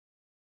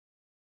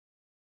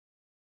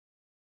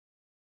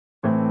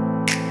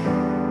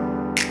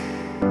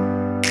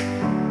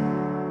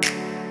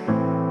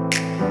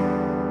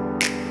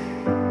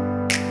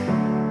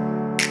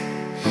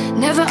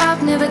Never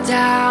up, never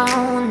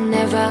down,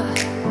 never.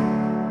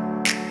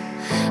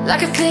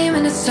 Like a theme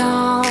in a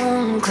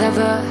song,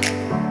 clever.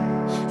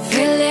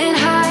 Feeling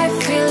high,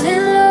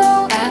 feeling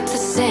low at the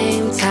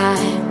same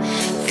time.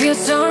 Feels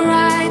so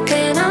right,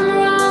 then I'm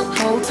wrong,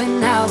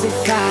 hoping I'll be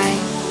fine.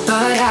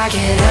 But I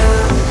get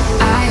up,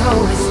 I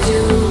always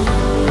do.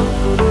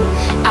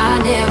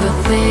 I never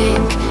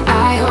think,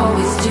 I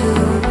always do.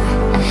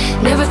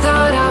 Never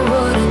thought I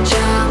wouldn't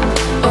jump,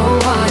 oh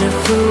what a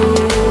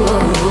fool.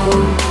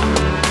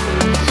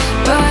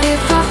 But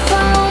if I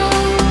fall,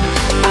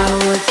 I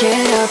will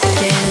get up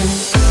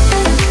again.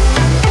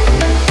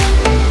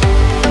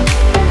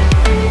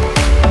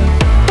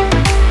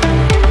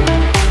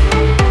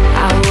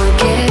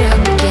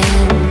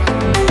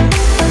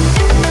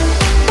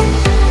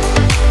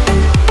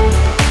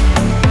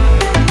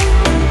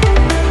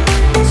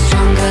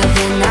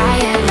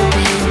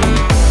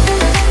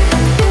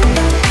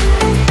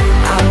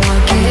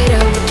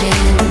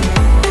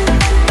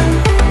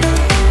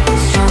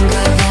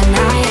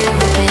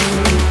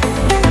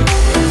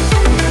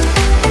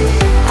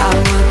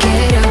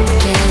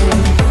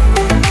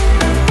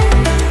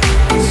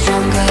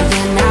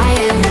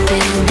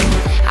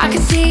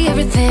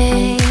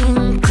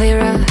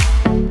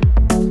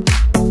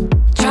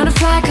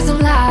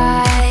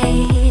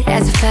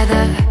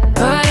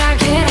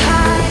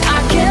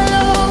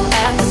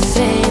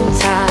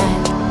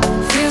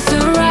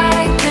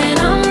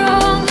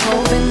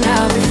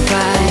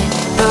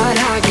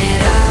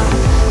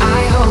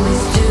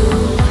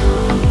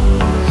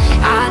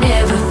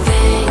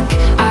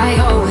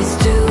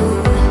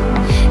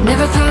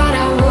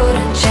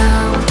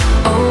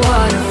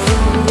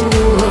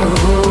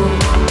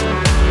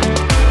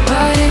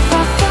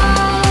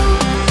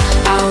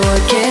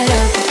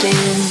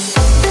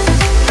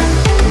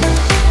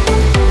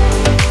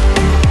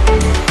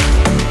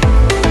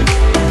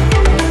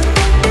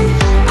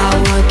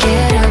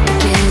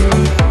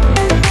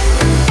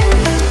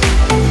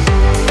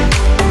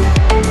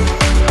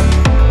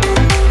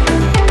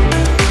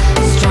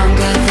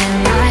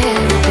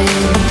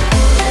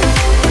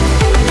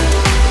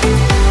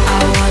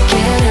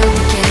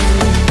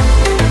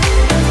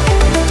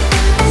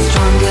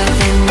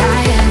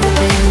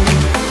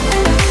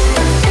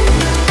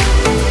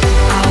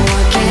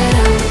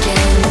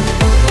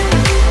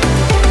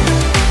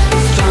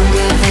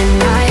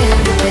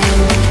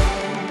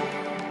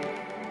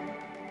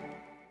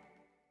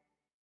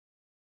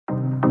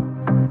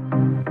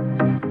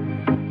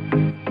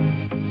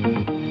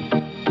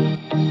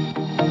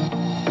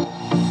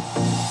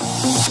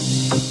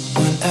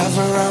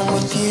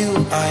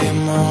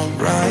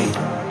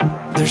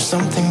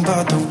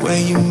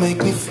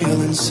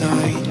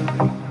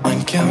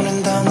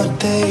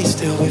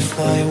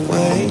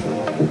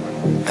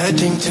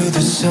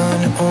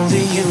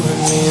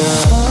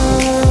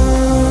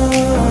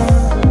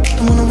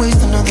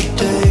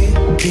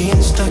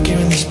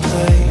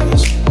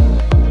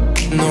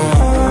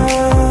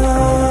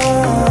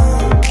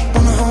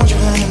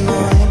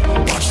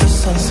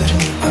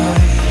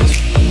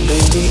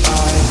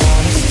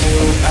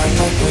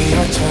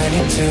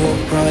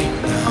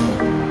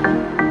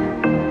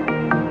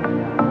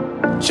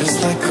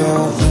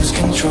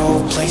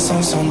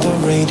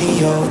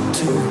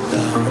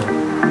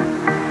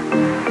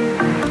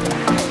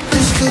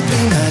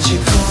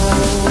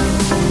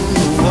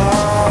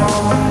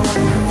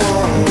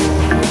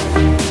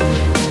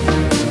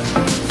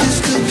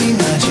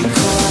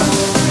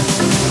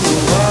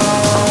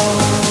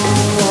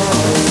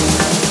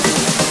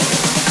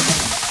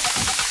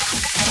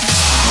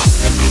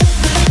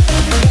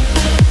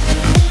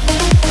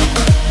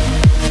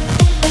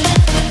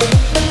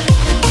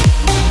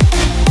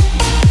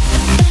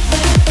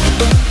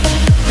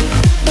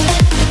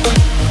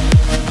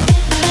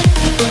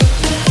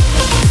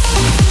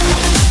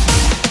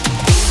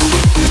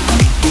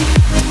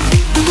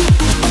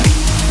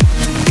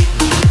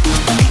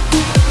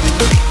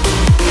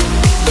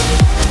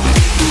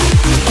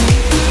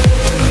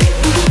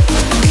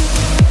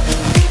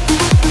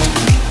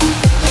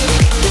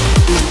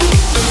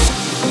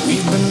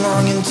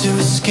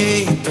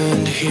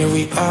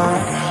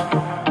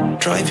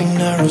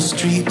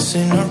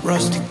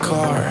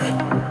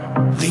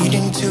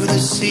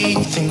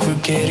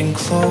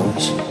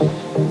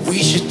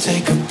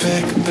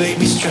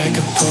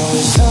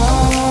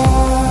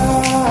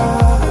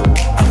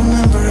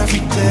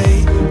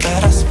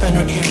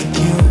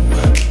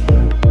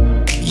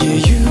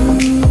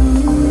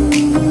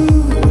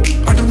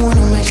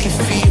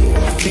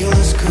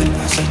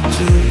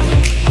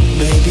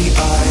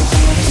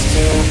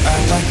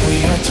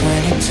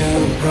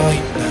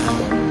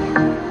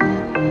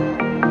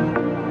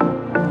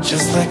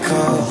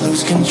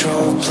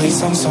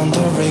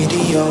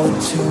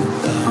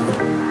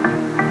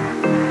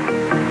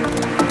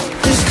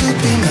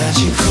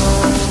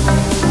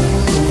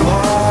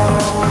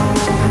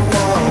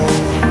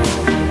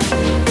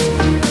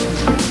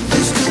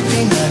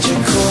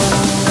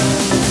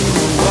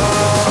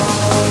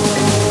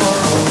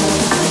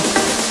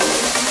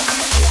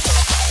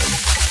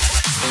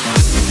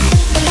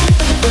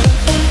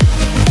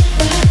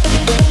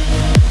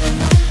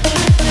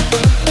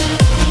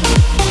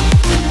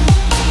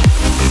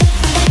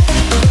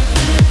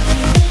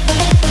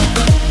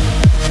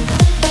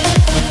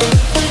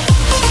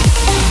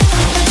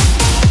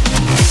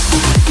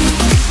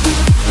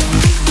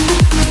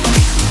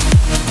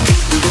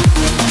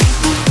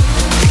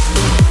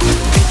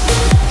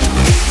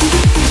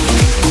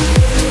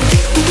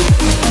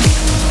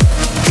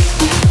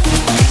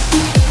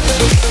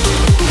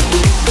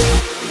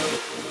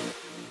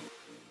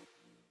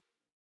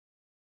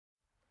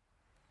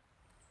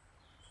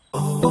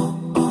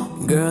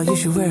 Girl, you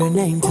should wear a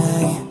name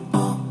tag.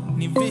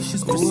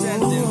 Vicious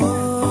presenting.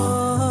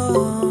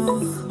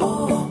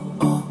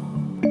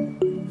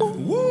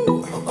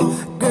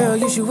 Girl,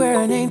 you should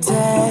wear a name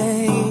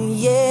tag.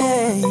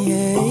 Yeah,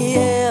 yeah,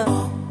 yeah.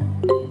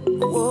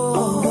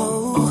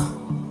 Whoa.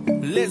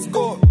 Let's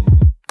go.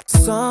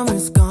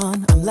 Summer's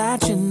gone, I'm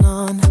latching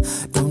on.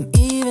 Don't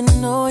even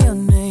know your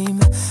name,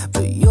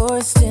 but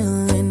you're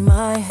still in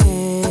my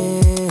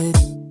head.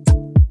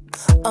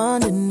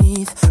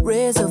 Underneath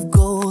rays of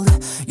gold,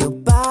 your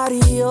body,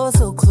 you're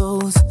so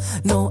close.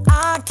 No,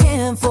 I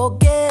can't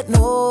forget,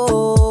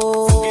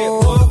 no.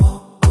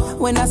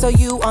 When I saw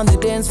you on the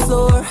dance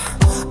floor,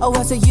 oh,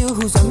 I saw you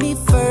who saw me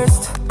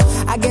first.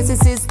 I guess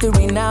it's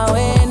history now,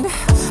 and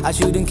I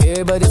shouldn't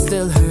care, but it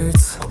still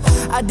hurts.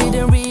 I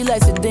didn't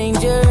realize the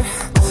danger,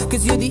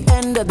 cause you're the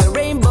end of the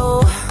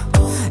rainbow.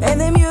 And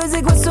the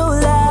music was so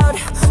loud,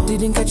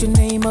 didn't catch your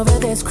name over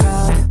this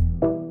crowd.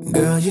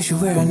 Girl, you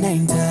should wear a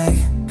name tag,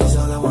 cause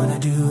all I wanna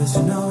do is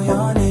to know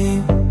your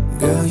name.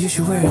 Girl, you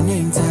should wear a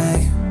name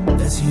tag,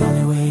 that's the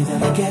only way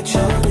that I get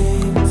your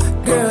name.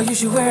 Girl, you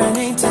should wear a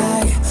name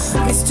tag,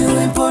 it's too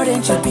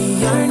important, should be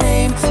your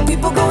name.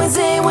 People go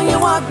insane when you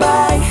walk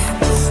by.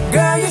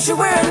 Girl, you should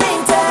wear a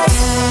name tag.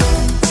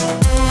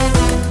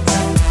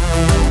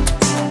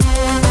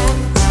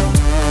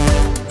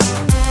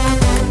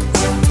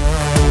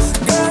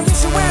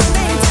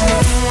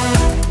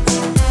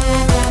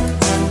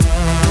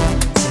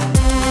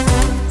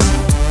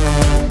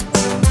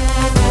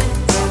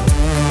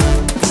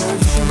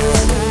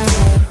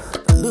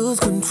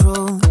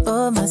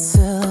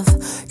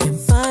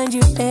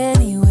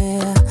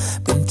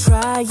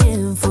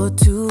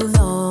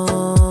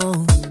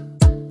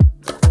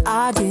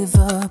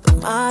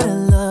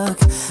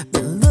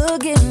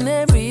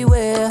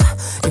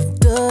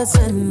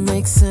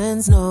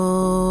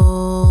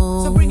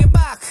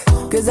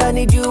 I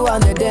need you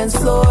on the dance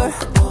floor.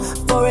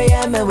 4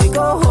 a.m. and we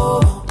go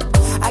home.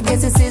 I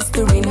guess it's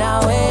history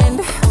now,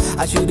 and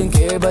I shouldn't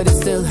care, but it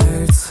still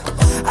hurts.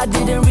 I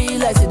didn't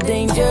realize the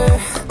danger,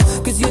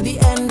 cause you're the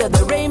end of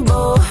the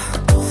rainbow.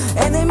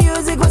 And the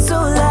music was so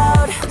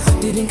loud,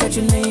 didn't catch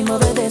your name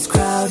over this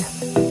crowd.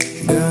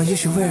 Girl, you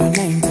should wear a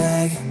name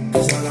tag,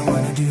 cause all I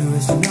wanna do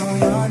is to know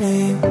your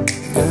name.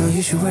 Girl,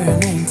 you should wear a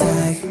name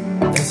tag,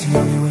 that's the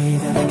only way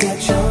that I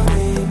get your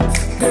name.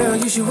 Girl,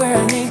 you should wear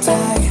a name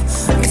tag,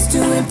 it's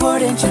too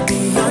important, should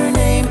be your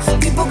name.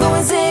 People go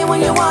insane when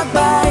you walk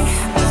by.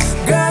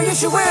 Girl, you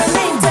should wear a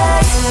name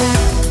tag.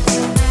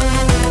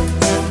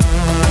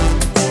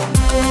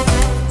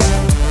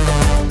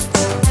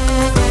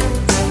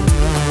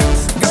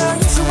 Girl,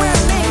 you should wear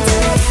a name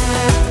tag.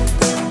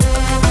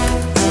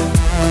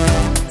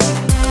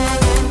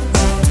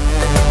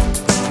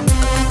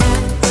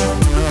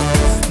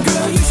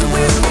 Girl, you should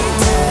wear a name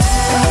tag.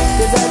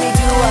 Cause I need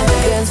you on the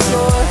dance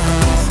floor.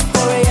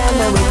 4 a.m.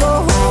 and we go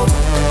home.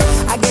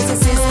 I guess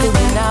it's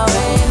history now,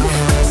 and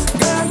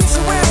girl, you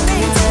should wear a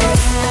name tag.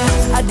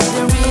 I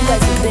didn't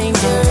realize the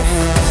danger,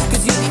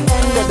 cause you're the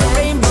end of the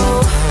rainbow.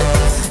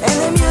 And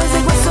the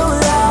music was so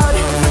loud.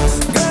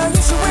 Girl,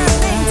 you should wear a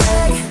name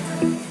tag.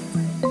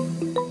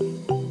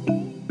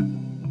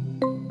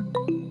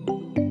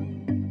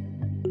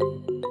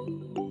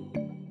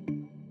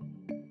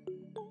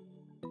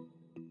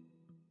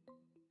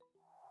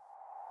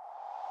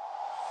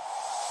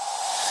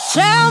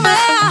 Tell me,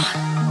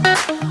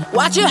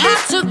 why'd you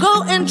have to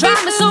go and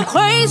drive me so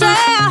crazy?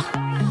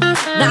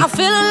 Now I'm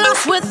feeling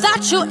lost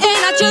without you, and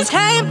I just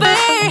can't be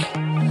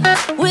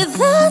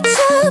without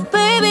you,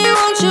 baby.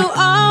 Want you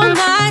all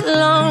night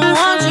long,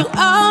 want you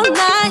all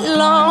night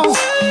long.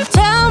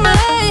 Tell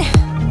me,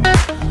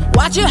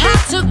 why'd you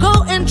have to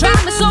go and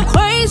drive me so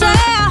crazy?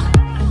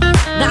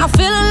 Now I'm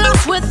feeling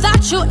lost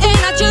without you,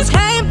 and I just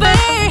can't be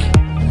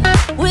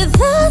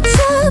without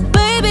you,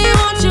 baby.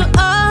 Want you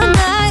all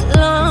night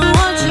long,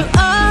 want you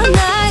all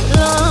night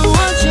long,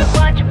 want you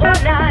all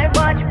night,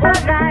 want you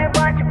all night,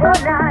 want you all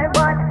night,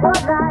 want you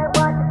all night,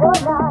 want you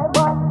all night, want you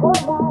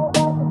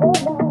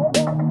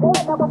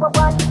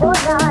all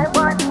night,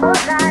 want you all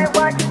night,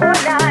 want you all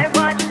night,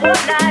 want you all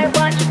night,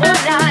 want you all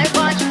night,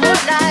 want you all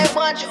night,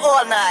 want you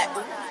all night.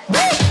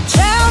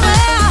 Tell me,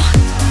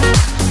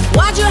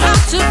 why'd you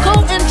have to go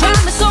and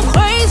drive me so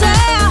crazy?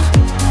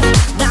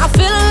 Now I'm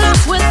feeling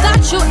lost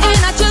without you,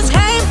 and I just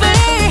can't be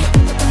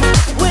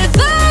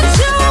without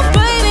you,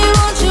 baby.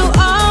 Want you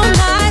all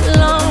night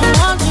long,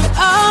 want you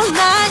all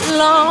night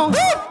long.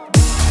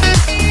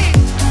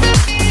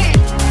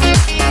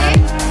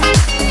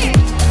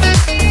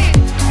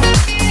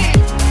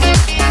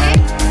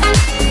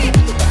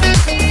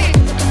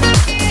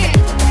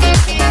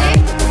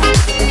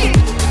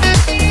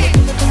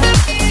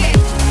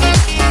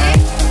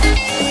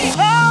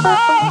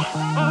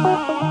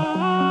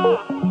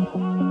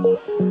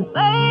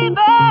 Baby,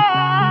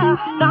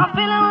 now I'm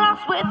feeling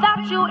lost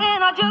without you,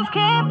 and I just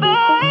can't be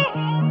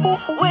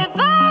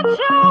without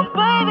you,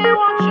 baby.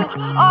 Want you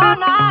all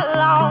night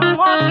long,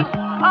 want you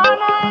all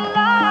night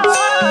long.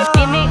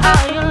 Give me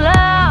all your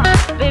love,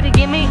 baby,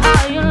 give me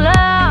all your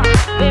love,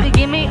 baby,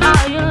 give me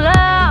all your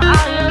love,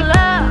 all your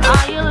love,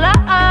 all your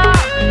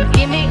love.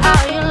 Give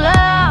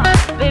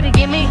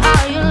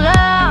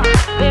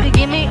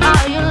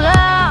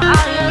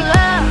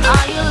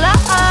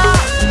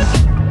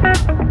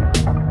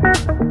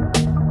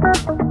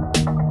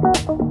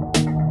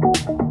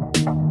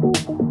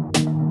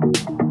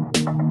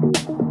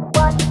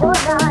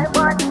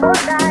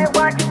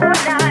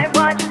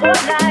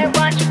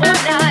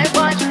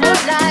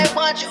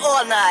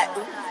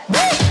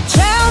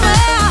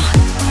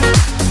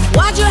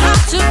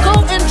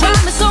and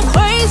drive me so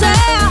crazy.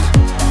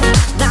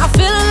 Now I'm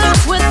feeling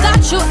lost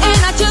without you,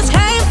 and I just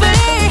can't.